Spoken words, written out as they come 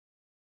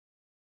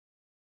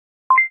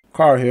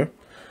car here.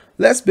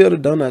 Let's build a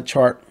donut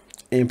chart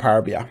in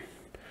Power BI.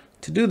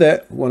 To do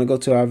that, we want to go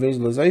to our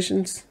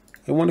visualizations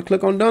and want to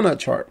click on donut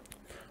chart.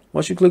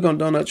 Once you click on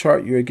donut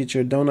chart, you'll get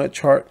your donut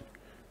chart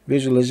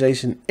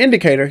visualization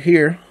indicator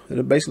here.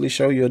 It'll basically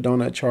show you a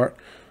donut chart.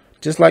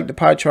 Just like the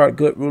pie chart,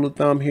 good rule of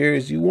thumb here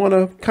is you want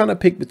to kind of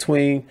pick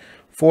between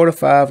 4 to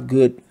 5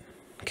 good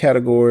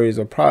categories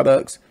or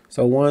products.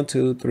 So 1,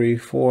 2, 3,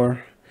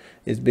 4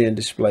 is being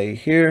displayed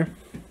here.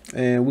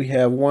 And we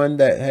have one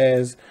that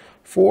has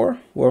 4.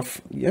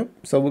 Yep.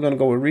 So we're going to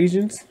go with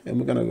regions and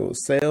we're going to go with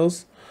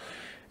sales.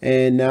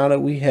 And now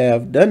that we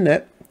have done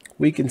that,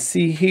 we can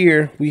see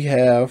here we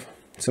have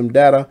some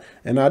data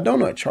in our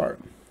donut chart.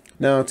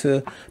 Now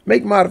to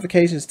make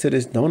modifications to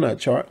this donut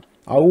chart,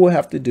 all we'll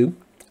have to do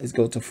is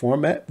go to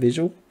Format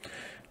Visual.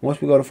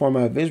 Once we go to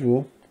Format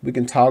Visual, we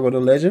can toggle the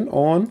legend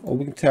on, or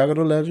we can toggle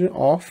the legend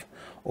off,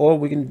 or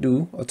we can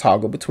do a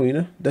toggle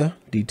between the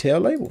detail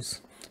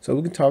labels. So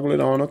we can toggle it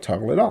on or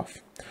toggle it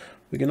off.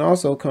 We can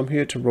also come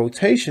here to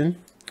rotation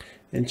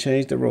and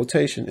change the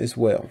rotation as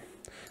well.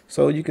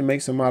 So you can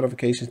make some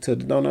modifications to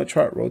the donut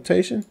chart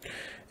rotation,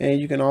 and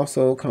you can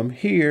also come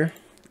here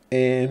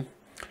and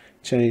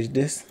change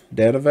this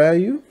data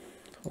value,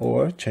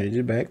 or change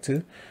it back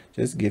to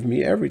just give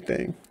me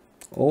everything.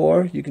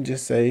 Or you can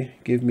just say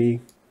give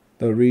me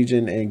the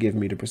region and give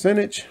me the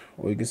percentage,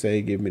 or you can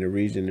say give me the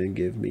region and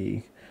give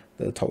me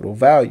the total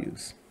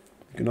values.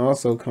 You can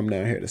also come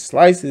down here to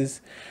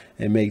slices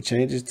and make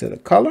changes to the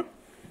color,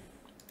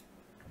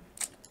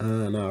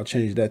 and I'll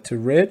change that to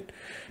red.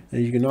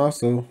 And you can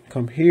also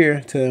come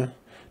here to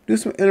do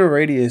some inner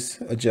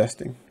radius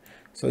adjusting.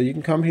 So you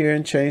can come here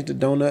and change the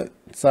donut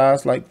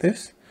size like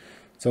this.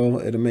 So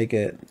it'll make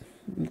it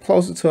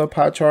closer to a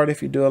pie chart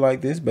if you do it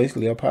like this,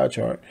 basically a pie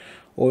chart.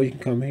 Or you can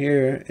come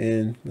here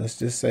and let's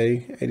just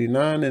say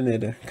 89, and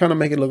it'll kind of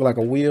make it look like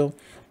a wheel,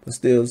 but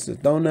still it's a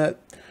donut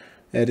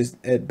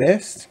at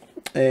best.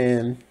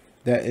 And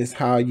that is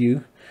how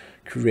you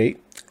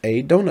create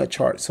a donut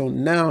chart. So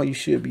now you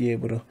should be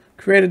able to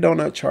create a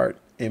donut chart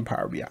in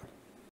Power BI.